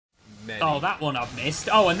many. Oh, that one I've missed.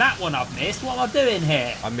 Oh, and that one I've missed. What am I doing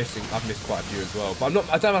here? I've missed quite a few as well. But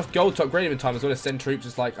I don't have gold to upgrade them in time as well as send troops.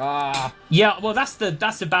 It's like, ah. Yeah, well, that's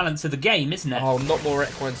the balance of the game, isn't it? Oh, not more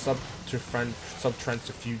equine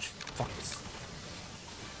subterfuge. Fucks.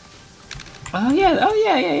 Oh,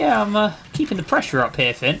 yeah. I'm keeping the pressure up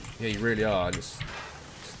here, Finn. Yeah, you really are.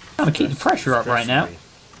 I'm keeping the pressure up right now.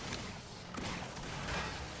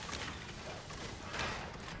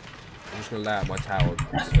 I'm just gonna lay out my tower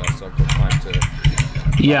first, so I've got time to.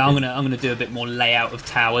 Yeah, I'm gonna do a bit more layout of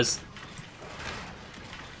towers.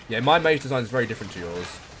 Yeah, my mage design is very different to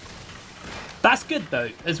yours. That's good though,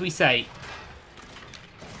 as we say.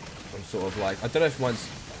 I'm sort of like, I don't know if mine's.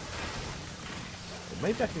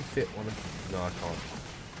 Maybe I can fit one of. No, I can't.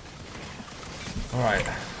 All right.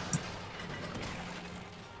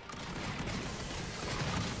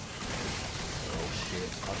 Oh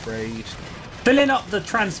shit! Upgrade. Filling up the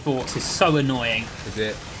transports is so annoying. Is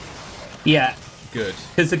it? Yeah. Good.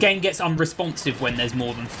 Because the game gets unresponsive when there's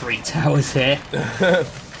more than 3 towers here.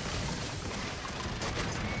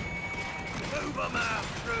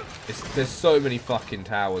 There's so many fucking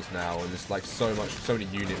towers now, and there's like so many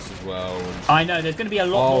units as well. And... I know, there's going to be a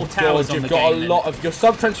lot more towers on the game. You've got a lot of... Your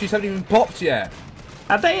sub-trenches haven't even popped yet.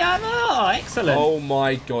 Have they? Oh, excellent. Oh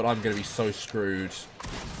my god, I'm going to be so screwed.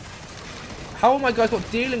 How are my guys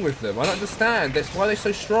not dealing with them? I don't understand. Why are they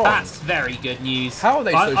so strong? That's very good news. How are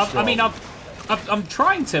they so strong? I mean, I'm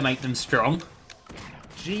trying to make them strong.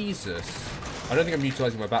 Jesus. I don't think I'm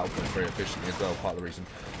utilising my battle points very efficiently as well, part of the reason.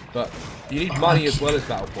 But you need money as well as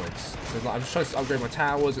battle points. So like, I'm just trying to upgrade my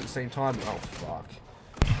towers at the same time. Oh, fuck.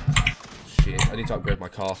 Shit, I need to upgrade my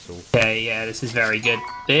castle. Okay, yeah, this is very good.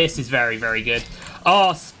 This is very, very good.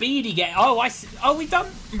 Oh, speedy get. Oh, we've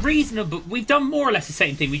done reasonable. We've done more or less the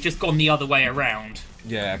same thing. We've just gone the other way around.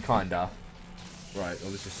 Yeah, kinda. Right,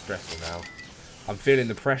 well, this is stressful now. I'm feeling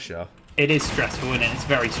the pressure. It is stressful, isn't it? It's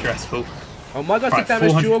very stressful. Oh, my guys did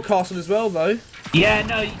damage to your castle as well, though. Yeah,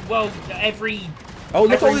 no, well, every... Oh,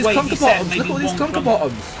 look at all these conquer bottoms! Look at all these conquer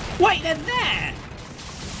bottoms! Wait, they're there!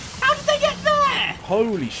 How did they get there?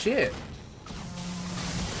 Holy shit!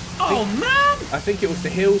 Oh, man! I think it was the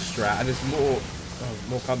hill strat, and there's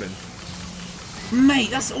more coming.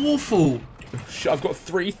 Mate, that's awful. Shit, I've got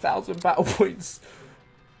 3,000 battle points.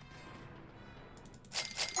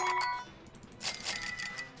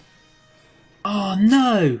 Oh,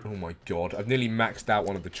 no! Oh my god, I've nearly maxed out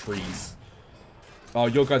one of the trees. Oh,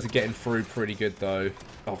 your guys are getting through pretty good, though.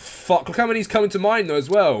 Oh, fuck. Look how many's coming to mine, though, as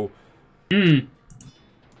well. Hmm.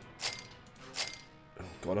 Oh,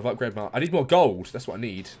 God, I've upgraded my... I need more gold. That's what I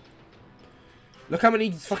need. Look how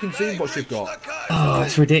many fucking Zoom bots you've got. Oh,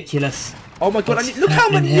 it's ridiculous. Oh, my God. Look how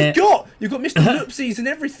many you've got. You've got Mr. Loopsies and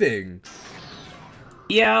everything.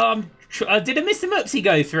 Yeah, did a Mr. Moopsie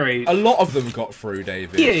go through? A lot of them got through,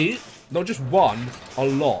 David. You? Not just one. A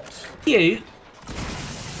lot. You?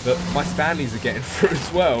 But my Stanleys are getting through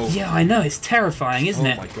as well. Yeah, I know. It's terrifying, isn't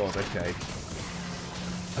it? Oh my god, okay.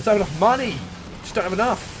 I don't have enough money. Just don't have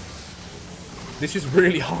enough. This is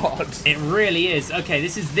really hard. It really is. Okay,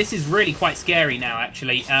 this is really quite scary now,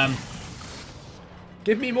 actually.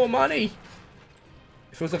 Give me more money.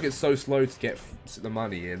 It feels like it's so slow to get the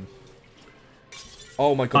money in.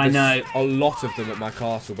 Oh my god, there's a lot of them at my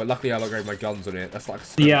castle, but luckily I'll upgrade my guns on it. That's like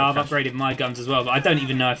yeah, I've upgraded my guns as well, but I don't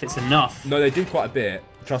even know if it's enough. No, they do quite a bit.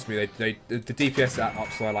 Trust me, the DPS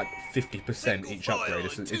ups by like 50% each upgrade.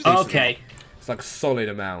 It's okay. It's like a solid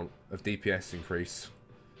amount of DPS increase.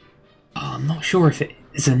 Oh, I'm not sure if it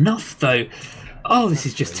is enough though. Oh, this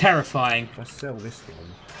is just terrifying. If I sell this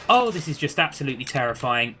one. Oh, this is just absolutely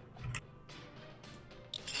terrifying.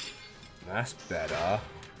 That's better.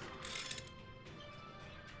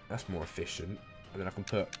 That's more efficient. And then I can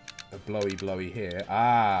put a blowy here.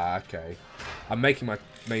 Ah, okay. I'm making my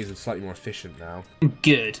mazes slightly more efficient now.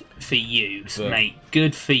 Good for you, mate.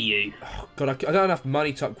 Good for you. Oh, God, I don't have enough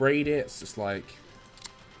money to upgrade it. It's just like...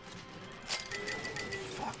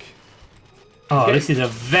 Fuck. Oh, this is a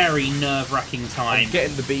very nerve-wracking time. I'm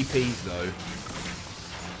getting the BPs, though.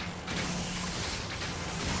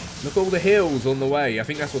 Look at all the hills on the way. I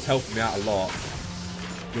think that's what's helping me out a lot.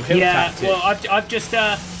 Your hill tactic. Well, I've just...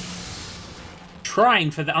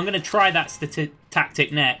 trying for that. I'm going to try that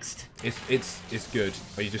tactic next. It's good.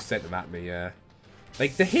 Oh, you just sent them at me, yeah.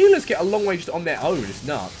 Like, the healers get a long way just on their own. It's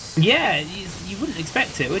nuts. Yeah, you wouldn't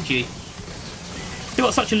expect it, would you? You've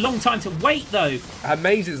got such a long time to wait, though. Our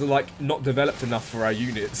mazes are, like, not developed enough for our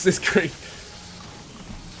units. It's great.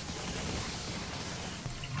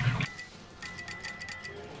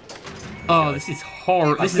 Oh, this is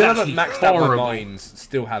horrible. I still haven't maxed out my mines.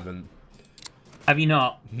 Still haven't. Have you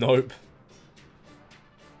not? Nope.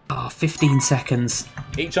 Oh, 15 seconds.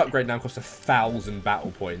 Each upgrade now costs 1,000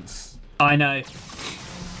 battle points. I know.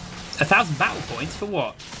 1,000 battle points for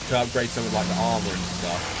what? To upgrade some of like the armor and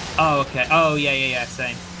stuff. Oh, okay. Oh, yeah,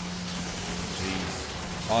 same.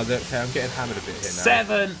 Jeez. Oh, okay, I'm getting hammered a bit here now.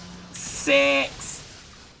 7, 6.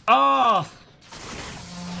 Oh!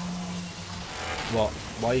 What?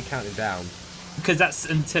 Why are you counting down? Because that's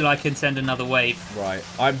until I can send another wave. Right.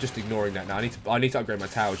 I'm just ignoring that now. I need to upgrade my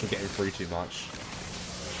towers. You're getting through too much.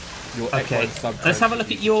 Okay. Let's have a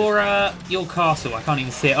look at your castle. I can't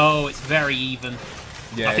even see it. Oh, it's very even.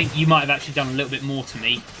 Yeah. I think you might have actually done a little bit more to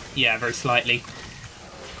me. Yeah, very slightly.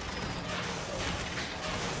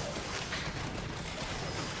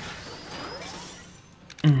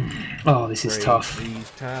 Oh, this is tough. These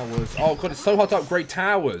towers. Oh god, it's so hard to upgrade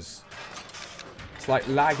towers. It's like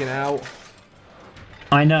lagging out.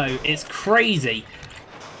 I know, it's crazy.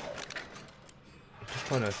 Just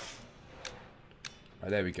trying to. Right,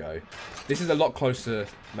 there we go. This is a lot closer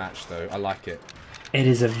match though. I like it. It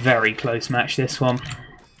is a very close match, this one.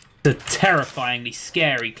 It's a terrifyingly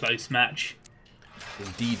scary close match.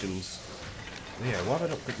 Indeedles. Yeah, why have I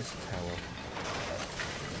not put this tower?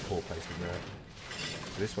 Poor placement there.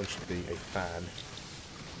 So this one should be a fan.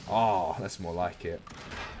 Oh, that's more like it.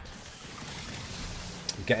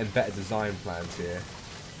 I'm getting better design plans here.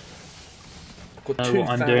 I've got I know what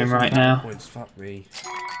I'm doing right now. Points. Fuck me.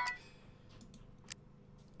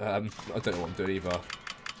 I don't know what I'm doing either.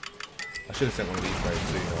 I should have sent one of these very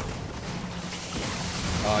sooner.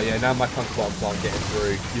 Oh yeah, now my trunk bombs aren't getting through.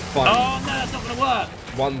 You're fine. Oh no, that's not going to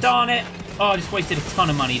work. Darn it. Oh, I just wasted a ton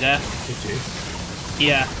of money there. Did you?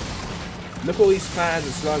 Yeah. Look at all these fans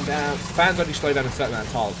that slow them down. Fans only slow down a certain amount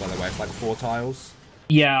of tiles, by the way. It's like 4 tiles.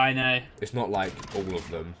 Yeah, I know. It's not like all of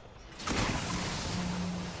them.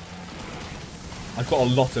 I've got a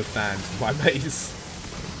lot of fans in my base.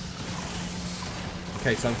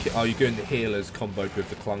 Okay, so oh, you're doing the healers comboed with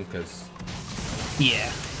the clunkers.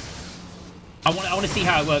 Yeah. I want to see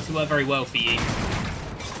how it works. It worked very well for you.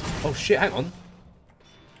 Oh shit, hang on.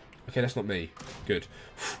 Okay, that's not me. Good.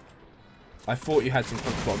 I thought you had some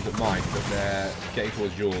clunk bombs at mine, but they're getting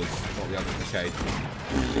towards yours, not the others. Okay.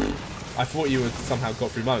 I thought you had somehow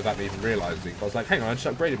got through mine without me even realising. I was like, hang on, I just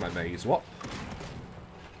upgraded my maze. What?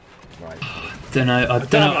 Right. Don't know. I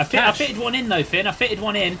don't know. I fitted one in though, Finn. I fitted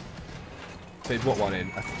one in. Fitted what one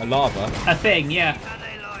in? A lava? A thing, yeah.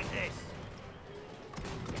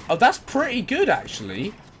 Oh, that's pretty good,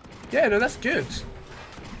 actually. Yeah, no, that's good.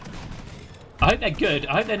 I hope they're good.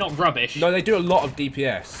 I hope they're not rubbish. No, they do a lot of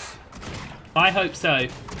DPS. I hope so. I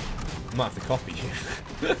might have to copy you.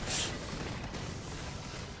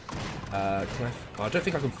 I don't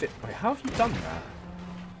think I can fit... Wait, how have you done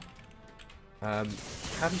that?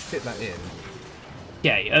 How do you fit that in?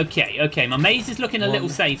 Okay. My maze is looking a little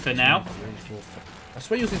safer now. 3, 4, 5. I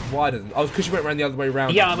swear yours is wider than... Oh, because you went around the other way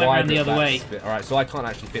around. Yeah, I went around the other way. Alright, so I can't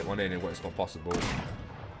actually fit one in where it's not possible.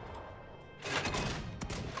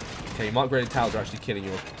 Okay, your upgraded towers are actually killing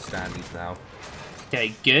your standees now.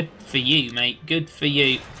 Okay, good for you, mate. Good for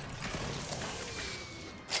you.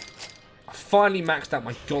 I finally maxed out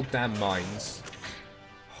my goddamn mines.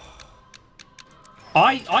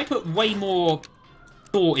 I put way more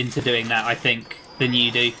thought into doing that, I think, than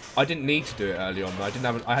you do. I didn't need to do it early on. I didn't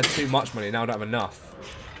have. I had too much money. Now I don't have enough.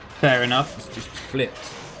 Fair enough. It's just flipped.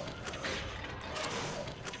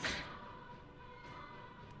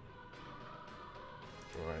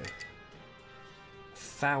 Right.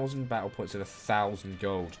 1,000 battle points and 1,000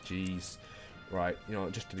 gold. Jeez. Right. You know,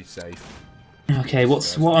 just to be safe. Okay,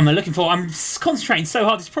 what am I looking for? I'm concentrating so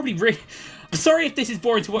hard. It's probably really... I'm sorry if this is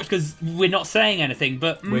boring to watch because we're not saying anything,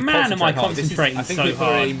 but man, am I concentrating so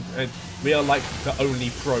hard. We are like the only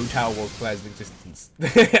pro Tower Wars players in existence.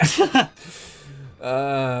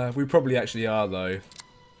 We probably actually are, though.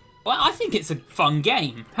 Well, I think it's a fun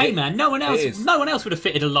game. Hey, man, no one else would have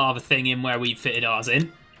fitted a lava thing in where we fitted ours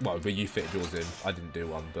in. Well, but you fitted yours in. I didn't do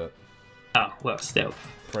one, but... Oh, well, still.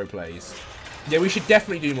 Pro plays. Yeah, we should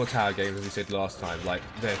definitely do more tower games, as we said last time. Like,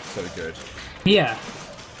 they're so good. Yeah.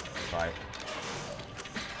 Right.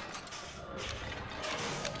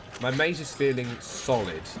 My maze is feeling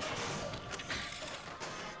solid.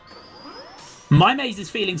 My maze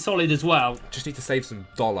is feeling solid as well. Just need to save some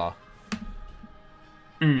dollar.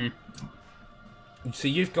 So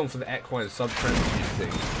you've gone for the equine sub-transfuse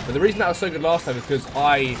thing. But the reason that was so good last time is because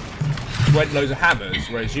I went loads of hammers,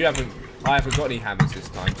 whereas you haven't... I haven't got any hammers this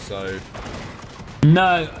time, so...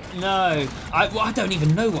 No. I don't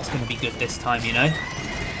even know what's going to be good this time, you know?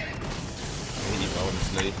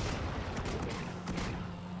 Honestly.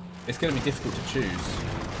 It's going to be difficult to choose.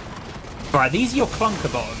 Right, these are your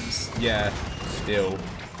clunker bottoms. Yeah, still.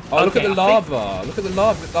 Oh, look at the lava. Look at the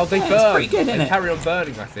lava. Oh, they burn. It's pretty good, isn't they it? carry on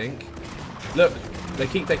burning, I think. Look, they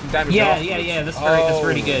keep taking damage Yeah, afterwards. yeah. That's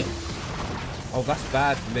really good. Oh, that's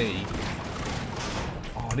bad for me.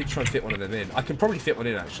 Oh, I need to try and fit one of them in. I can probably fit one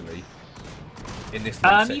in, actually. In this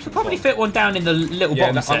section. You could probably fit one down in the little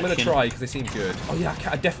bottom section. I'm going to try, because they seem good. Oh, yeah,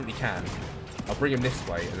 I definitely can. I'll bring them this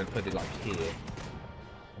way, and then put it, like, here.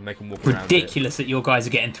 And make them walk around it. Ridiculous that your guys are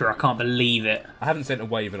getting through. I can't believe it. I haven't sent a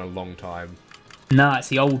wave in a long time. No, it's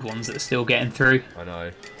the old ones that are still getting through. I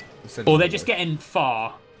know. Or they're just getting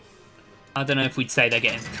far. I don't know if we'd say they're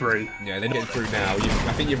getting through. Yeah, they're getting through now.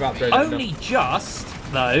 I think you've upgraded Only enough. just,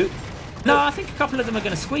 though. No, I think a couple of them are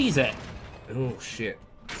going to squeeze it. Oh, shit.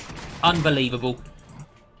 Unbelievable.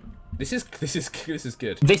 This is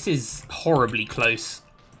good. This is horribly close.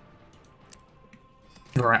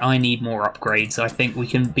 Right, I need more upgrades. I think we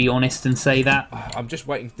can be honest and say that. I'm just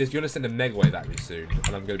waiting. You're going to send a mega wave at me soon,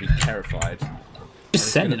 and I'm going to be terrified.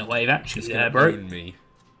 Just sending a wave, actually, there, bro. Own me.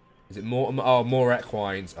 Is it more? Oh, more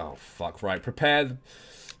equines. Oh, fuck. Right. Prepare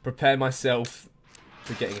myself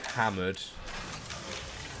for getting hammered.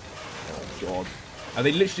 Oh, God. Are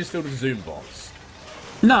they literally just filled with Zoom bots?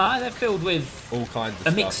 No, they're filled with all kinds of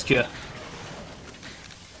a stuff. mixture.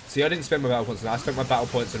 See, I didn't spend my battle points on that. I spent my battle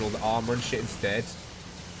points on all the armor and shit instead.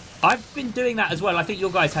 I've been doing that as well. I think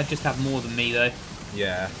your guys just have more than me, though.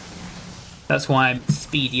 Yeah. That's why I'm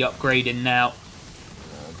speedy upgrading now.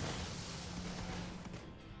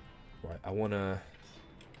 Right, I want to...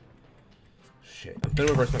 Shit. I don't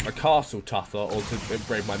know whether I spent my castle tougher or to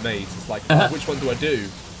upgrade my maze. It's like, which one do I do?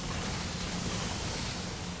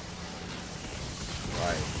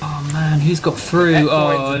 Right. Oh, man, who's got through?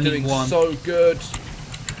 Oh, only doing one. So good.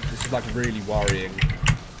 This is like really worrying.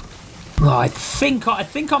 Oh, I think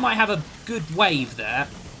I might have a good wave there.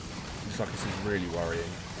 Looks like this is really worrying.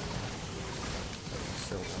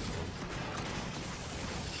 Still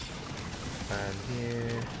fan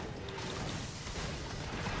here.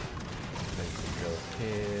 Go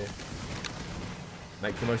here.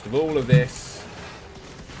 Make the most of all of this.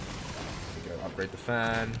 Go upgrade the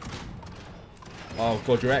fan. Oh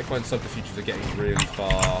god, your equine subterfuges are getting really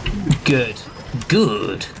far. Good.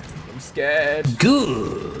 Good. I'm scared.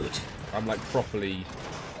 Good. I'm like properly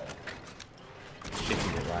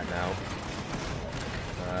shitting it right now.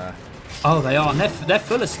 Oh, they are. And they're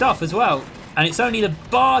full of stuff as well. And it's only the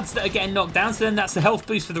bards that are getting knocked down, so then that's the health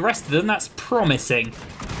boost for the rest of them. That's promising.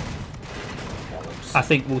 I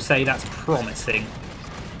think we'll say that's promising.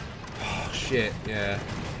 Oh, shit, yeah.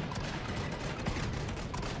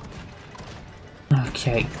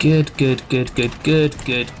 Okay, good.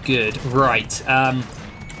 Right,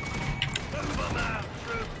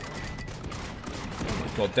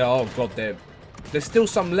 Oh god, there's still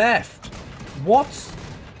some left. What?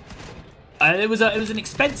 it was an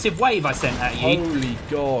expensive wave I sent at you. Holy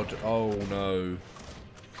god! Oh no!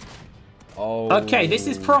 Oh. Okay, this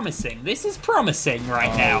is promising. This is promising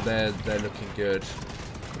right now. They're looking good.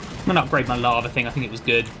 I'm gonna upgrade my lava thing. I think it was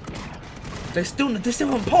good. They still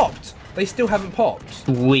haven't popped. They still haven't popped.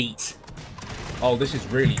 Sweet. Oh, this is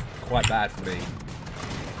really quite bad for me.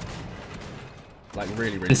 Like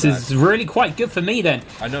really bad. This is really quite good for me then.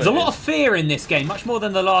 I know. There's a lot of fear in this game, much more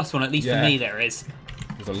than the last one. At least for me, there is.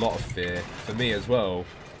 There's a lot of fear for me as well.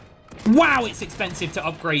 Wow, it's expensive to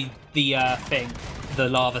upgrade the the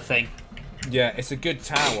lava thing. Yeah, it's a good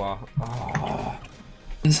tower. Oh.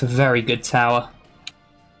 It's a very good tower.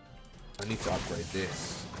 I need to upgrade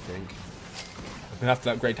this, I think. I'm gonna have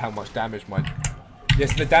to upgrade how much damage my...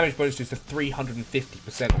 Yes, the damage bonus is to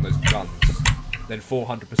 350% on those guns. Then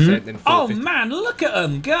 400%, then 450%. Oh man, look at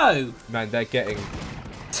them go! Man, they're getting...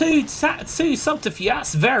 Two subterfuge,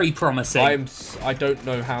 that's very promising. I don't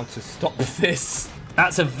know how to stop this.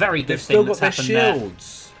 That's a very good They've thing still got that's their happened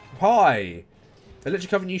shields. Why?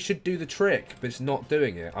 Electric Oven, you should do the trick, but it's not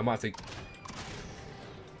doing it. I might have to...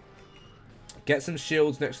 Get some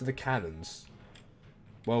shields next to the cannons.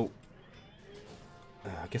 Well...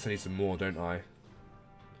 I guess I need some more, don't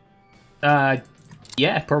I?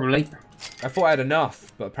 Yeah, probably. I thought I had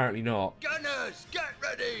enough, but apparently not. Gunners, get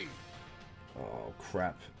ready! Oh,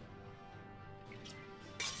 crap.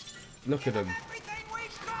 Look at them.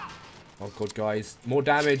 Oh, God, guys. More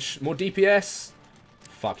damage. More DPS.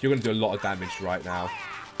 Fuck, you're going to do a lot of damage right now.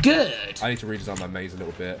 Good. I need to redesign my maze a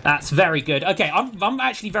little bit. That's very good. Okay, I'm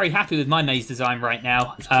actually very happy with my maze design right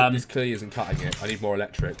now. This clearly isn't cutting it. I need more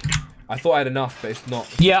electric. I thought I had enough, but it's not.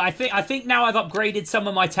 Yeah, I think now I've upgraded some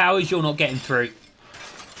of my towers, you're not getting through.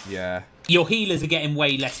 Yeah. Your healers are getting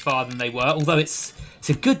way less far than they were, although it's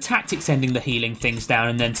a good tactic sending the healing things down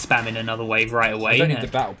and then spamming another wave right away. I don't need the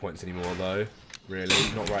battle points anymore, though. Really,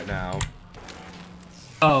 not right now.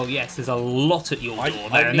 Oh, yes, there's a lot at your door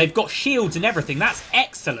there, and they've got shields and everything. That's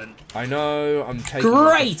excellent. I know, I'm taking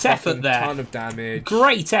Great effort there. A ton of damage.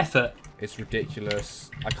 Great effort. It's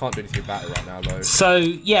ridiculous. I can't do anything about it right now, though. So,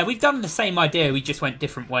 yeah, we've done the same idea. We just went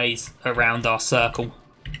different ways around our circle.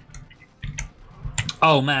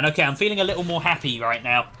 Oh, man, okay, I'm feeling a little more happy right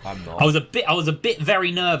now. I'm not. I was a bit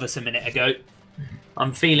very nervous a minute ago.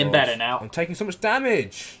 I'm feeling better now. I'm taking so much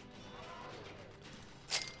damage.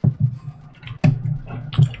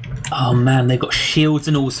 Oh man, they've got shields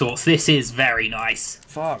and all sorts. This is very nice.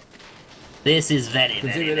 Fuck. This is very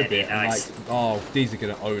nice. Like, oh, these are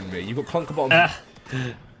gonna own me. You've got clunker bottoms.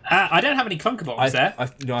 I don't have any clunker bottoms there.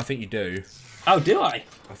 No, I think you do. Oh, do I?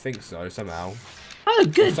 I think so, somehow. Oh,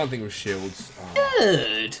 good. Or something with shields. Oh.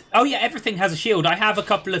 Good. Oh yeah, everything has a shield. I have a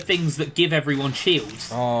couple of things that give everyone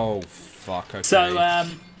shields. Oh, fuck, okay. So, I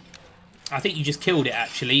think you just killed it,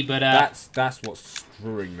 actually, but... That's what's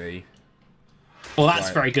screwing me. Well, that's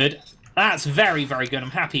very good. That's very, very good.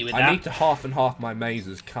 I'm happy with that. I need to half and half my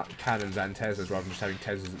mazes, cannons and Teslas rather than just having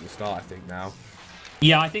Teslas at the start, I think, now.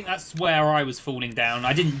 Yeah, I think that's where I was falling down.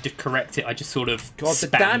 I didn't correct it. I just sort of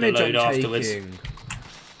spammed the load afterwards.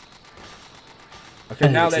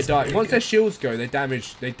 Okay, now they're dying. Once their shields go, they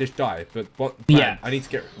just die. But yeah, I need to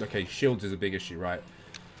get... Okay, shields is a big issue, right?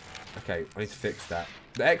 Okay, I need to fix that.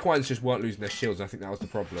 The equines just weren't losing their shields, and I think that was the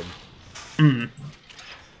problem.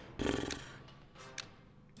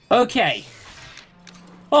 Okay.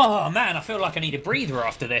 Oh man, I feel like I need a breather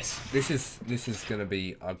after this. This is gonna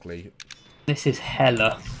be ugly. This is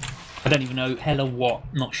hella. I don't even know hella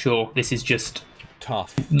what. Not sure. This is just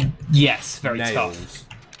tough. Yes, very Nails. tough.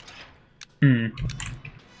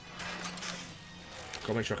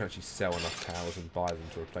 Gotta make sure I can actually sell enough towers and buy them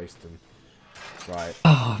to replace them. Right.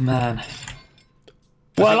 Oh man.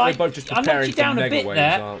 Well, we're both just preparing you down for a mega bit waves,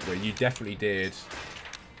 there. aren't we? You definitely did.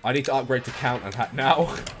 I need to upgrade to counter that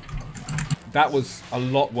now. That was a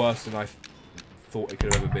lot worse than I thought it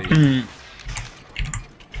could ever be.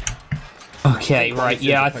 Okay, right.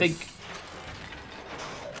 Yeah, I think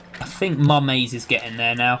my maze is getting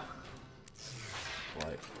there now.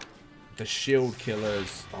 Right. The shield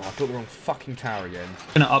killers. Oh, I built the wrong fucking tower again.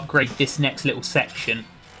 I'm gonna upgrade this next little section.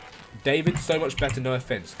 David's so much better. No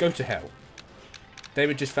offense. Go to hell.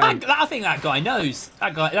 David just found. I think that guy knows.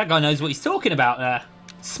 That guy knows what he's talking about there.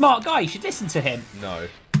 Smart guy. You should listen to him. No.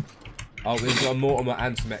 Oh, we've got a Mortimer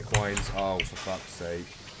and some equines. Oh, for fuck's sake.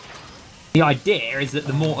 The idea is that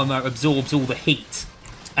the Mortimer absorbs all the heat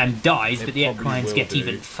and dies, but the equines get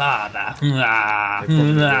even farther. I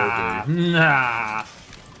don't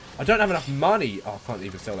have enough money. Oh, I can't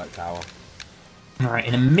even sell that tower. Alright,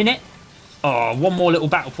 in a minute. Oh, one more little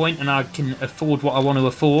battle point and I can afford what I want to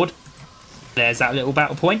afford. There's that little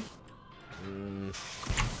battle point. I'm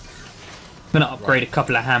going to upgrade a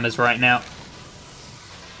couple of hammers right now.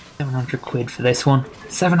 700 quid for this one.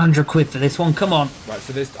 700 quid for this one, come on. Right,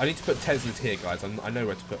 so I need to put Teslas here, guys. I know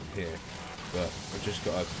where to put them here. But I've just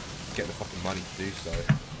got to get the fucking money to do so.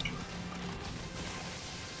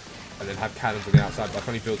 And then have cannons on the outside, but I can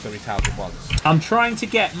only build so many towers at once. I'm trying to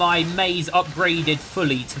get my maze upgraded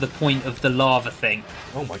fully to the point of the lava thing.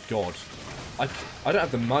 Oh my god. I don't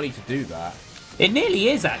have the money to do that. It nearly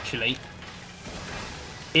is, actually.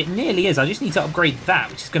 It nearly is. I just need to upgrade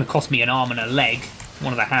that, which is going to cost me an arm and a leg.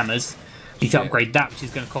 One of the hammers. I need to upgrade that, which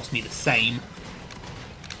is going to cost me the same.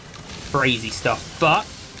 Crazy stuff. But,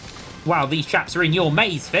 wow, these chaps are in your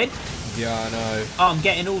maze, Finn. Yeah, I know. I'm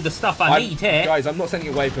getting all the stuff I need here. Guys, I'm not sending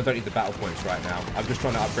it away because I don't need the battle points right now. I'm just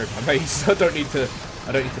trying to upgrade my maze. I don't need to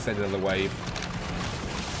send another wave.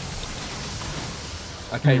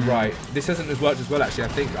 Okay, right. This hasn't worked as well actually. I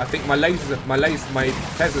think my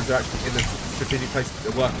Teslas are actually in the strategic place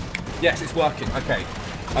that are working. Yes, it's working. Okay.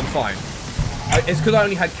 I'm fine. It's because I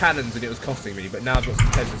only had cannons and it was costing me, but now I've got some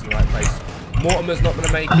Teslas in the right place. Mortimer's not going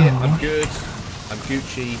to make it. I'm good. I'm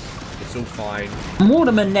Gucci. It's all fine.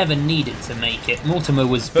 Mortimer never needed to make it. Mortimer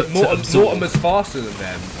was... But Mortimer's faster than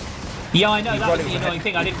them. Yeah, I know. That was the annoying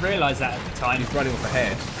thing. I didn't realise that at the time. He's running off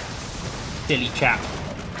ahead. Silly chap.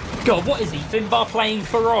 God, what is he? Finbar playing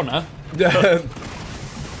For Honor?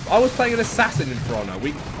 I was playing an assassin in For Honor.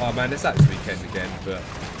 Oh man, it's that this weekend again, but...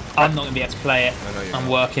 I'm not going to be able to play it. I know you're I'm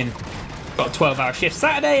not. Working. Got a 12-hour shift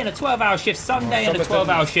Saturday and a 12-hour shift Sunday and a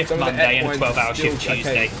 12-hour shift Monday and a 12-hour shift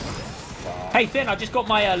Tuesday. Hey Finn, I just got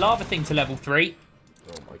my lava thing to level 3.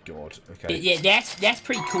 Oh my god, okay. Yeah, that's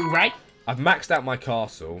pretty cool, right? I've maxed out my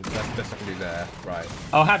castle. That's the best I can do there. Right.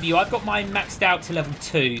 I'll have you. I've got mine maxed out to level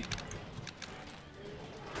 2.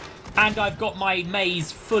 And I've got my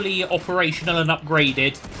maze fully operational and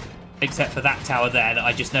upgraded, except for that tower there that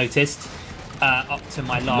I just noticed, up to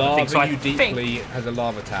my lava thing. So I deeply has a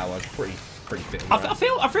lava tower. It's pretty fit. I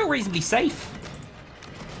feel reasonably safe.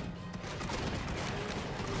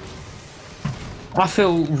 I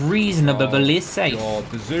feel reasonably safe. God,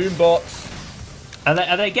 the Zoom bots. Are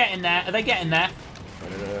they getting there? Are they getting there? I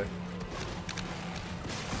don't know.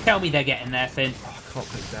 Tell me they're getting there, Finn. Oh, I can't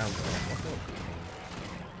put it down.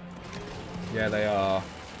 Yeah, they are.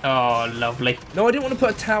 Oh, lovely. No, I didn't want to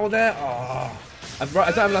put a tower there. Oh, I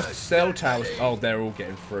don't have enough cell towers. Oh, they're all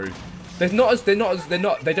getting through. They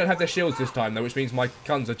don't have their shields this time though, which means my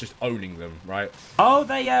guns are just owning them, right? Oh,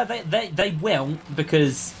 they will,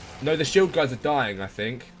 because. No, the shield guys are dying, I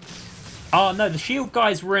think. Oh no, the shield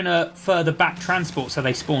guys were in a further back transport, so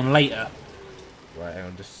they spawn later. Right, hang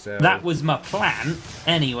on, just sell. That was my plan.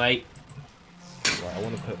 Anyway. Right, I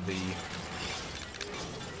want to put the.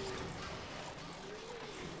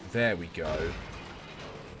 There we go.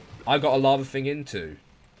 I got a lava thing into.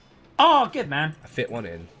 Oh, good man. I fit one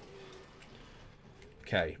in.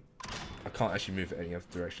 Okay. I can't actually move it any other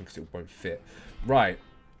direction because it won't fit. Right.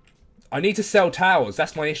 I need to sell towers.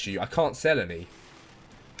 That's my issue. I can't sell any.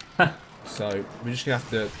 So, we're just going to have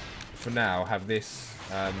to, for now, have this.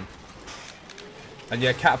 And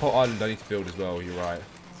yeah, Catapult Island I need to build as well. You're right.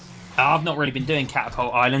 I've not really been doing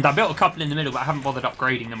Catapult Island. I built a couple in the middle, but I haven't bothered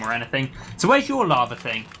upgrading them or anything. So where's your lava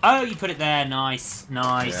thing? Oh, you put it there. Nice,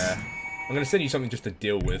 nice. Yeah. I'm going to send you something just to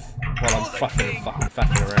deal with while I'm fucking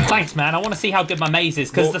around. Thanks, man. I want to see how good my maze is,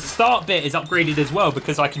 because the start bit is upgraded as well,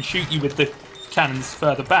 because I can shoot you with the cannons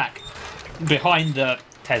further back, behind the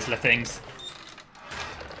Tesla things.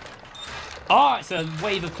 Ah, it's a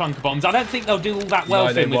wave of clunker bombs. I don't think they'll do all that well,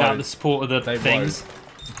 Finn, without the support of the things.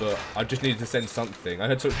 But I just needed to send something. I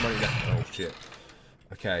had so much money left. Oh, shit.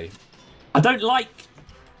 Okay. I don't like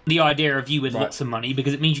the idea of you with lots of money,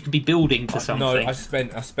 because it means you can be building for something. No,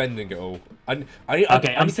 I'm spending it all.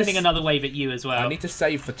 Okay, I'm sending another wave at you as well. I need to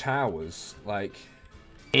save for towers. Like,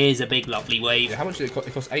 here's a big lovely wave. Yeah, how much did it cost?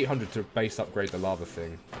 It costs 800 to base upgrade the lava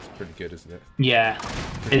thing. That's pretty good, isn't it? Yeah,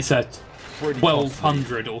 it's a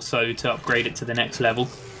 1200 or so to upgrade it to the next level.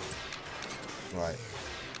 Right.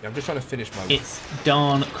 Yeah, I'm just trying to finish my. It's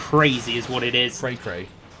darn crazy, is what it is. Cray cray.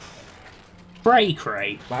 Cray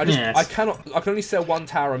cray. Like, I can only sell one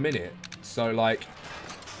tower a minute. So like,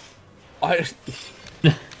 and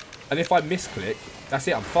if I misclick, that's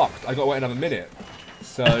it. I'm fucked. I got to wait another minute.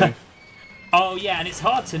 So. Oh yeah, and it's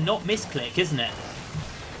hard to not misclick, isn't it?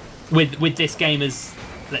 With this game as,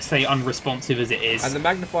 let's say, unresponsive as it is. And the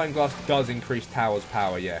magnifying glass does increase towers'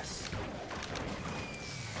 power, yes.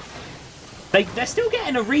 They're still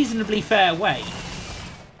getting a reasonably fair way.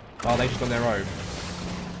 Are they just on their own?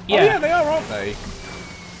 Yeah. Oh yeah, they are, aren't they?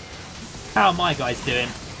 How are my guys doing?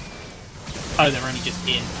 Oh, they're only just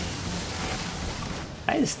in.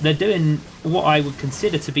 They're doing what I would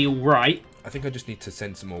consider to be alright. I think I just need to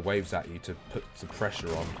send some more waves at you to put some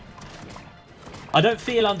pressure on. I don't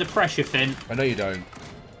feel under pressure, Finn. I know you don't.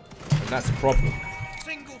 And that's a problem.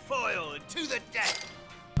 Single foil and to the death.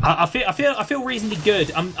 I feel reasonably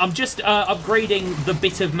good. I'm just upgrading the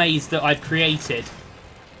bit of maze that I've created.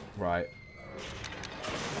 Right.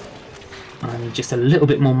 I need just a little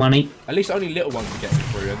bit more money. At least only little ones can get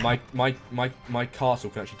through, and my castle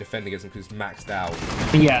can actually defend against them because it's maxed out.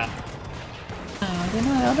 Yeah. I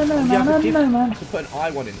don't know, man. I could put an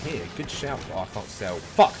I1 in here. Good shout. Oh, I can't sell.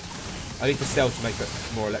 Fuck! I need to sell to make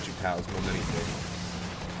more electric towers more than anything.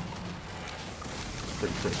 It's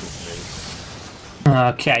pretty critical for me.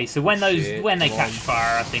 Okay, so when they catch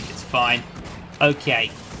fire, I think it's fine. Okay.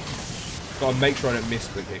 Gotta make sure I don't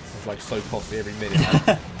misclick it, because it's like so costly every minute.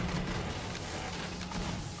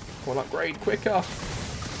 Come on, upgrade quicker.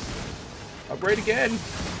 Upgrade again.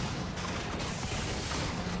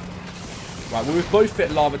 Right, well, we've both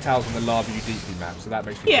fit lava towers on the Lava You Deeply map, so that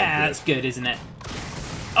makes me feel good. That's good, isn't it?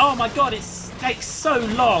 Oh my god, it takes so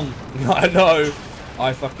long. I know.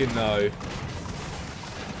 I fucking know.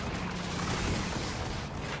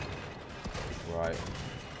 Right.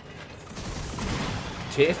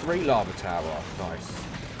 Tier 3 lava tower. Nice.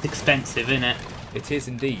 It's expensive, isn't it? It is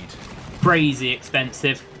indeed. Crazy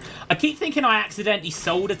expensive. I keep thinking I accidentally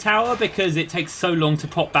sold a tower because it takes so long to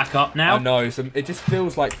pop back up now. I know. So it just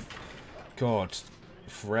feels like, God,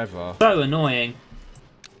 forever. So annoying.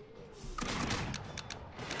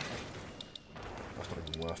 That's not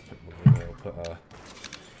even worth putting one. I'll put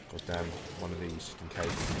goddamn one of these just in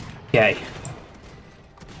case. Okay.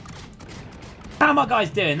 How are my guys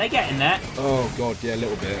doing? They getting there? Oh God, yeah, a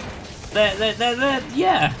little bit. They're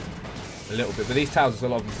yeah. A little bit, but these towers, a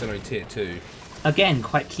lot of them still only tier 2. Again,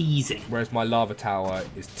 quite pleasing. Whereas my lava tower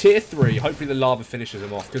is tier 3. Hopefully the lava finishes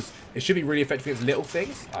them off, because it should be really effective against little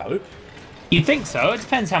things, I hope. You'd think so. It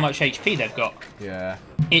depends how much HP they've got. Yeah.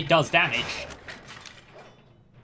 It does damage.